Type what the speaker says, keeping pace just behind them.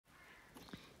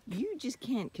You just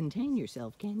can't contain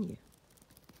yourself, can you?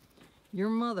 Your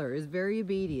mother is very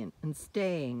obedient and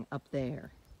staying up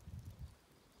there.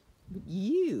 But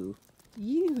you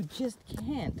just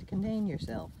can't contain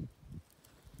yourself.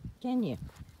 Can you?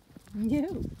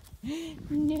 No.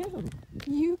 No.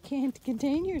 You can't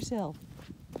contain yourself.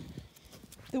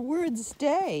 The word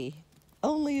stay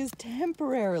only as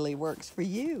temporarily works for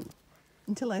you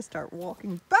until I start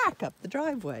walking back up the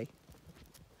driveway.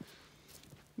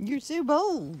 You're so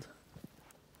bold.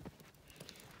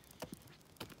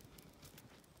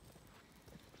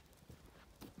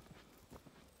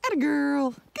 Atta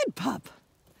girl. Good pup.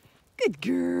 Good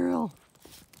girl.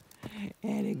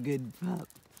 And a good pup.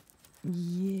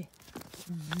 Yeah.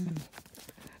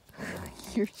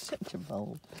 You're such a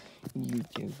bold. You're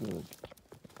too good.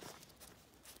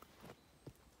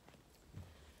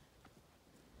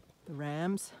 The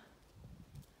rams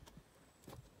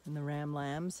and the ram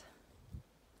lambs.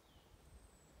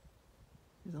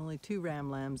 There's only 2 ram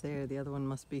lambs there. The other one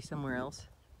must be somewhere else.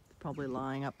 Probably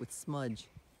lying up with Smudge.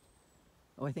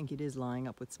 Oh, I think it is lying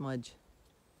up with Smudge.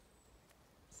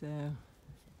 So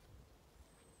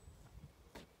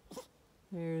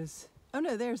there's, oh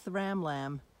no, there's the ram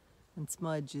lamb, and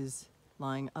Smudge is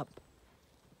lying up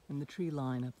in the tree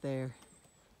line up there.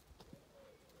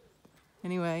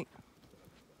 Anyway,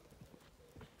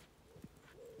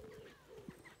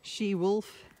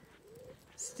 she-wolf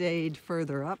stayed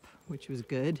further up, which was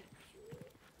good.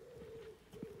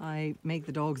 I make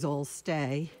the dogs all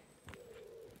stay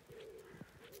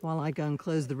while I go and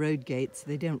close the road gates so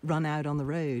they don't run out on the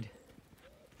road.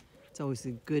 It's always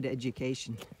a good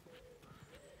education.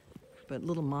 But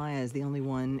little Maya is the only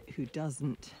one who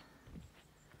doesn't,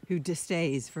 who just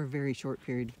stays for a very short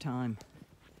period of time.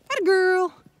 Atta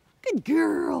girl! Good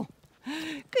girl!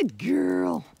 Good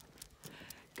girl!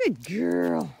 Good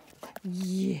girl!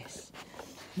 Yes!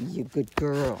 You good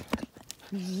girl!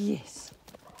 Yes!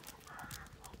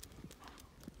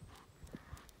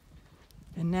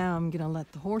 And now I'm gonna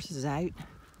let the horses out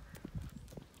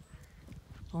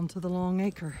onto the long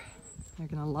acre. They're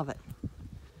gonna love it.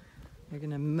 They're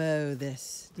gonna mow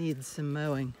this. Needs some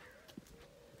mowing.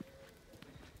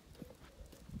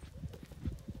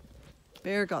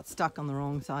 Bear got stuck on the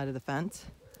wrong side of the fence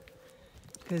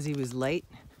because he was late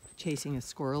chasing a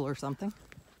squirrel or something.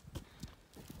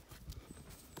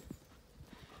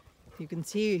 You can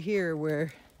see here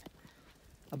where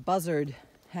a buzzard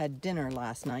had dinner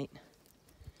last night.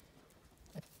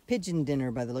 A pigeon dinner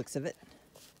by the looks of it.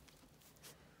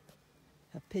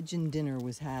 A pigeon dinner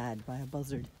was had by a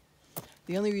buzzard.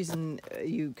 The only reason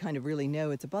you kind of really know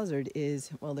it's a buzzard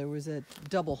is, well, there was a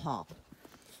double hop.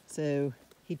 So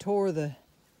he tore the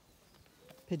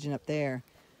pigeon up there.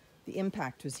 The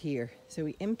impact was here. So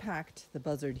he impacted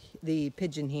the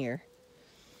pigeon here,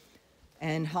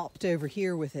 and hopped over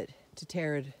here with it to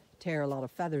tear a lot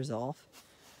of feathers off,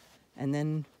 and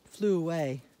then flew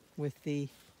away with the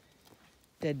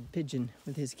dead pigeon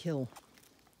with his kill.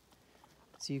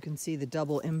 So you can see the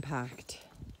double impact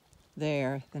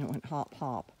there. Then it went hop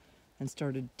hop and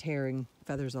started tearing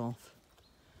feathers off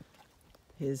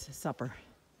his supper.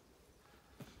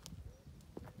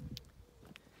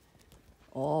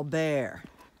 All bear.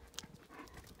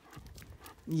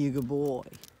 You good boy.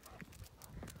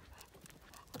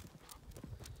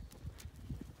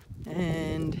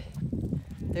 And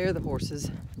there are the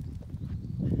horses,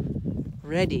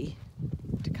 ready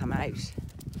to come out.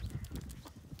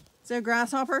 So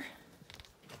Grasshopper,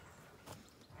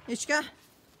 Ishka,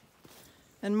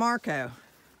 and Marco,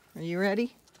 are you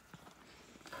ready?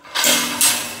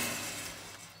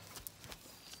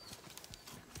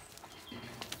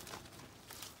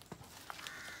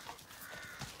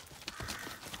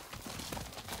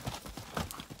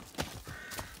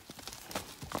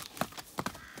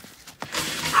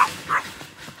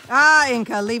 Ah,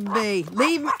 Inca, leave me.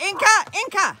 Leave me.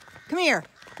 Inca! Come here.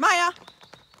 Maya!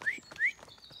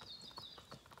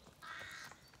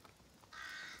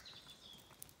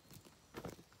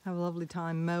 Have a lovely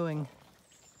time mowing.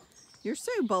 You're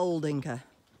so bold, Inca.